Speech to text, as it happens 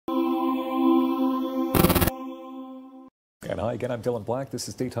And hi again, I'm Dylan Black. This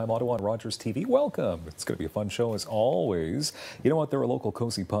is Daytime Ottawa on Rogers TV. Welcome. It's going to be a fun show as always. You know what? They're a local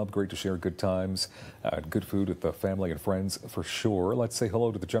cozy pub. Great to share good times, good food with the family and friends for sure. Let's say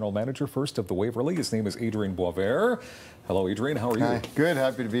hello to the general manager first of the Waverley. His name is Adrien Boisvert. Hello, Adrien. How are you? Hi. Good.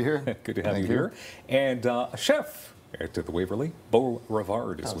 Happy to be here. Good to have you here. And a chef at the Waverley, Beau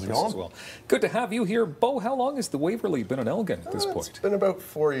Rivard is with us as well. Good to have you here. Beau, how long has the Waverley been in Elgin at this point? It's been about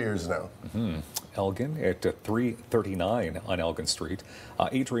 4 years now. Elgin at 339 on Elgin Street.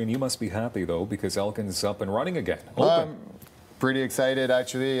 Adrien, you must be happy though because Elgin's up and running again. Open. Pretty excited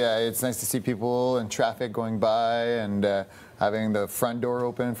actually. It's nice to see people and traffic going by and having the front door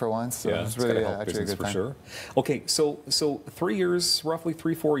open for once. So yeah, it's really actually a good for time. Sure. Okay, so 3 years, roughly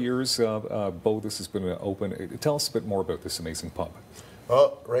 3-4 years, Beau, this has been open. Tell us a bit more about this amazing pub.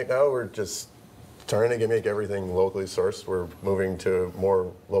 Well, right now we're just trying to make everything locally sourced. We're moving to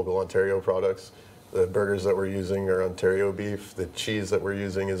more local Ontario products. The burgers that we're using are Ontario beef. The cheese that we're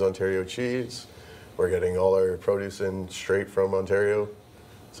using is Ontario cheese. We're getting all our produce in straight from Ontario.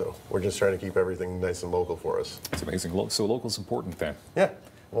 So we're just trying to keep everything nice and local for us. It's amazing. So local's important then? Yeah.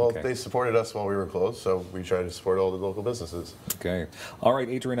 Well, okay. They supported us while we were closed, so we try to support all the local businesses. Okay. All right,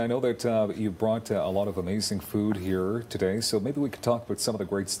 Adrien, I know that you brought a lot of amazing food here today, so maybe we could talk about some of the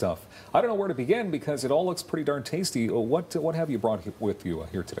great stuff. I don't know where to begin because it all looks pretty darn tasty. What have you brought with you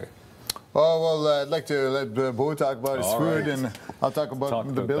here today? Oh, well, I'd like to let Beau talk about his food, and I'll talk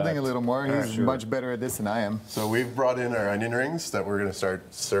about the building a little more. He's much better at this than I am. So we've brought in our onion rings that we're going to start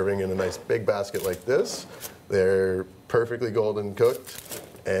serving in a nice big basket like this. They're perfectly golden cooked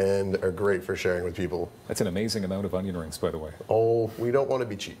and are great for sharing with people. That's an amazing amount of onion rings, by the way. Oh, we don't want to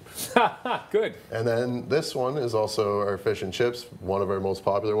be cheap. Good. And then this one is also our fish and chips, one of our most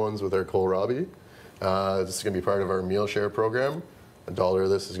popular ones with our kohlrabi. This is going to be part of our meal share program. $1 of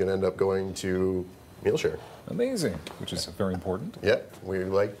this is going to end up going to meal share. Amazing, which is very important. Yep, we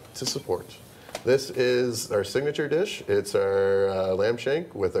like to support. This is our signature dish. It's our lamb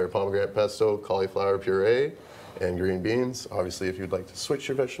shank with our pomegranate pesto, cauliflower puree, and green beans. Obviously, if you'd like to switch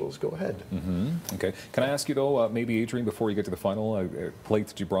your vegetables, go ahead. Okay. Can I ask you, though, maybe, Adrien, before you get to the final plate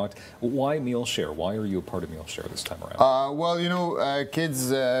that you brought, why meal share? Why are you a part of meal share this time around? Well, you know, kids,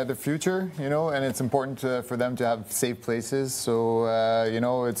 the future, you know, and it's important for them to have safe places. So, you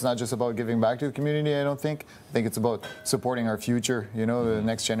know, it's not just about giving back to the community, I don't think. I think it's about supporting our future, you know, the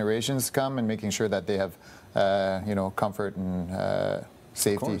next generations come and making sure that they have, you know, comfort and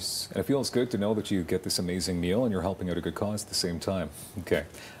safety. Of course. And it feels good to know that you get this amazing meal and you're helping out a good cause at the same time. Okay.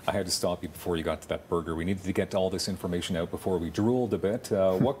 I had to stop you before you got to that burger. We needed to get all this information out before we drooled a bit.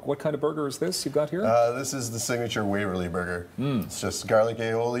 What kind of burger is this you've got here? This is the signature Waverley burger. It's just garlic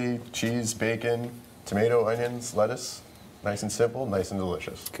aioli, cheese, bacon, tomato, onions, lettuce. Nice and simple, nice and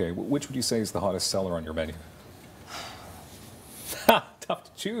delicious. Okay. Which would you say is the hottest seller on your menu? Tough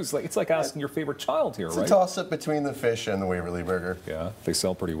to choose. It's like asking your favorite child here, right? It's a toss-up between the fish and the Waverley burger. Yeah, they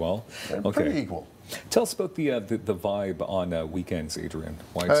sell pretty well. They're pretty equal. Tell us about the vibe on weekends, Adrien.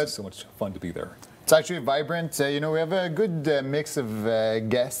 Why it's so much fun to be there. It's actually vibrant. You know, we have a good mix of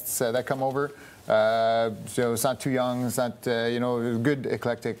guests that come over. So it's not too young. It's not, you know, a good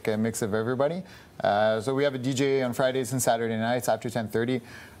eclectic mix of everybody. So we have a DJ on Fridays and Saturday nights after 10:30.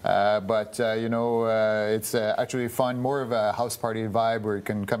 But, you know, it's actually fun, more of a house party vibe where you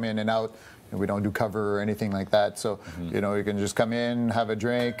can come in and out. We don't do cover or anything like that. So, you know, you can just come in, have a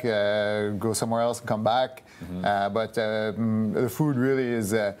drink, go somewhere else and come back. But the food really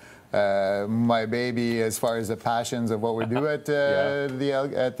is my baby as far as the passions of what we do at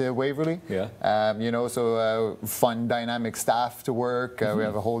the Waverley. Yeah. You know, so fun, dynamic staff to work. We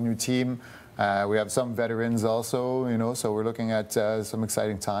have a whole new team. We have some veterans also, you know, so we're looking at some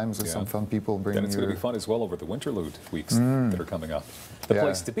exciting times with some fun people bringing. And it's going to be fun as well over the Winterlude weeks that are coming up. The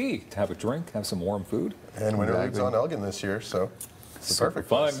place to be, to have a drink, have some warm food. And Winterlude's on Elgin this year, so it's perfect.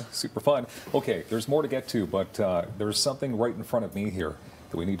 Super fun. Okay, there's more to get to, but there's something right in front of me here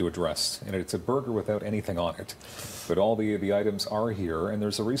that we need to address, and it's a burger without anything on it. But all the items are here, and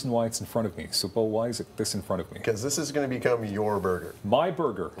there's a reason why it's in front of me. So, Beau, why is it this in front of me? Because this is going to become your burger. My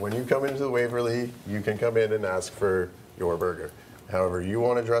burger. When you come into the Waverley, you can come in and ask for your burger. However you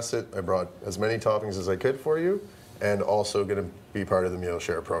want to dress it, I brought as many toppings as I could for you, and also going to be part of the meal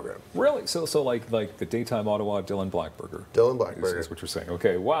share program. Really? So like the Daytime Ottawa Dylan Black burger. Dylan Black burger. Is what you're saying.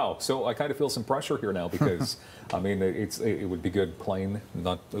 Okay, wow. So I kind of feel some pressure here now because I mean it would be good plain,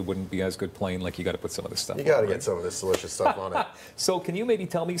 it wouldn't be as good plain. Like you got to put some of this stuff. You got to get some of this delicious stuff on it. So can you maybe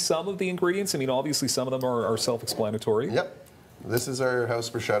tell me some of the ingredients? I mean, obviously some of them are self-explanatory. Yep. This is our house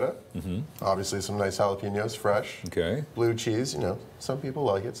bruschetta. Obviously some nice jalapenos, fresh. Okay. Blue cheese, you know, some people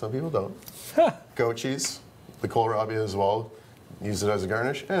like it, some people don't. Goat cheese. the kohlrabi as well. Use it as a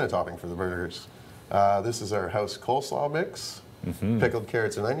garnish and a topping for the burgers. This is our house coleslaw mix, pickled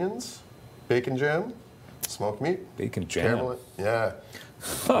carrots and onions, bacon jam, smoked meat. Bacon jam? Yeah.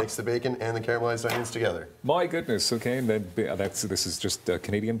 Mix the bacon and the caramelized onions together. My goodness. Okay, and then this is just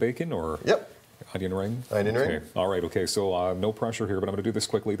Canadian bacon, or? Yep. Onion ring? Onion ring. All right, okay, so no pressure here, but I'm going to do this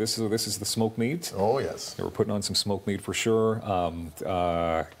quickly. This is the smoked meat. Oh, yes. Yeah, we're putting on some smoked meat for sure.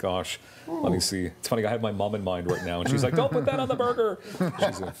 Gosh, let me see. It's funny, I have my mom in mind right now, and she's like, don't put that on the burger.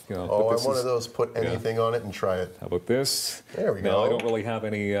 She's I'm one of those, put anything on it and try it. How about this? There we go. No, I don't really have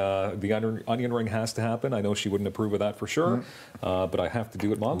any, the onion ring has to happen. I know she wouldn't approve of that for sure, but I have to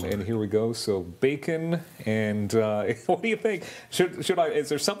do it, Mom. And here we go. So bacon and, what do you think? Should I, is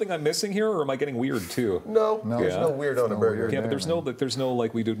there something I'm missing here, or am I getting weird too? No, there's no weird on a burger. Yeah, but there's no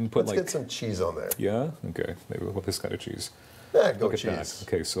like we didn't put Let's get some cheese on there. Yeah? Okay, maybe with this kind of cheese. Yeah, go Look at cheese. that.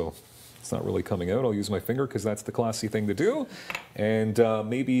 Okay, so it's not really coming out. I'll use my finger because that's the classy thing to do. And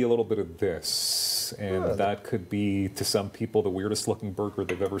maybe a little bit of this. And that could be, to some people, the weirdest looking burger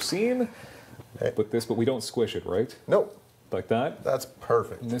they've ever seen. But we don't squish it, right? Nope. Like that? That's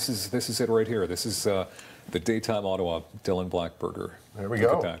perfect. And this is it right here. This is the Daytime Ottawa Dylan Black burger. There we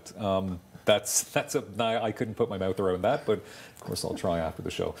Look go. at that. I couldn't put my mouth around that, but of course I'll try after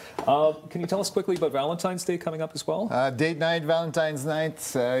the show. Can you tell us quickly about Valentine's Day coming up as well? Date night, Valentine's night,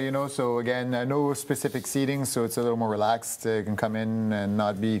 so again, no specific seating, so it's a little more relaxed. You can come in and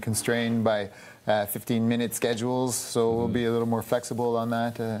not be constrained by 15-minute schedules, so we'll be a little more flexible on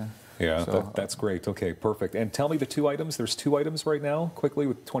that. Yeah, that's great. Okay, perfect. And tell me the two items. There's two items right now, quickly,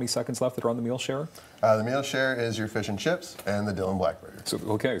 with 20 seconds left, that are on the meal share. The meal share is your fish and chips and the Dylan Black burger. So,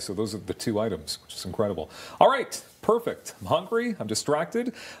 okay, so those are the two items, which is incredible. All right, perfect. I'm hungry. I'm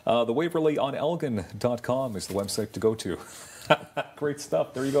distracted. The WaverleyOnElgin.com is the website to go to. Great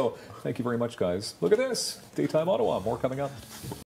stuff. There you go. Thank you very much, guys. Look at this. Daytime Ottawa. More coming up.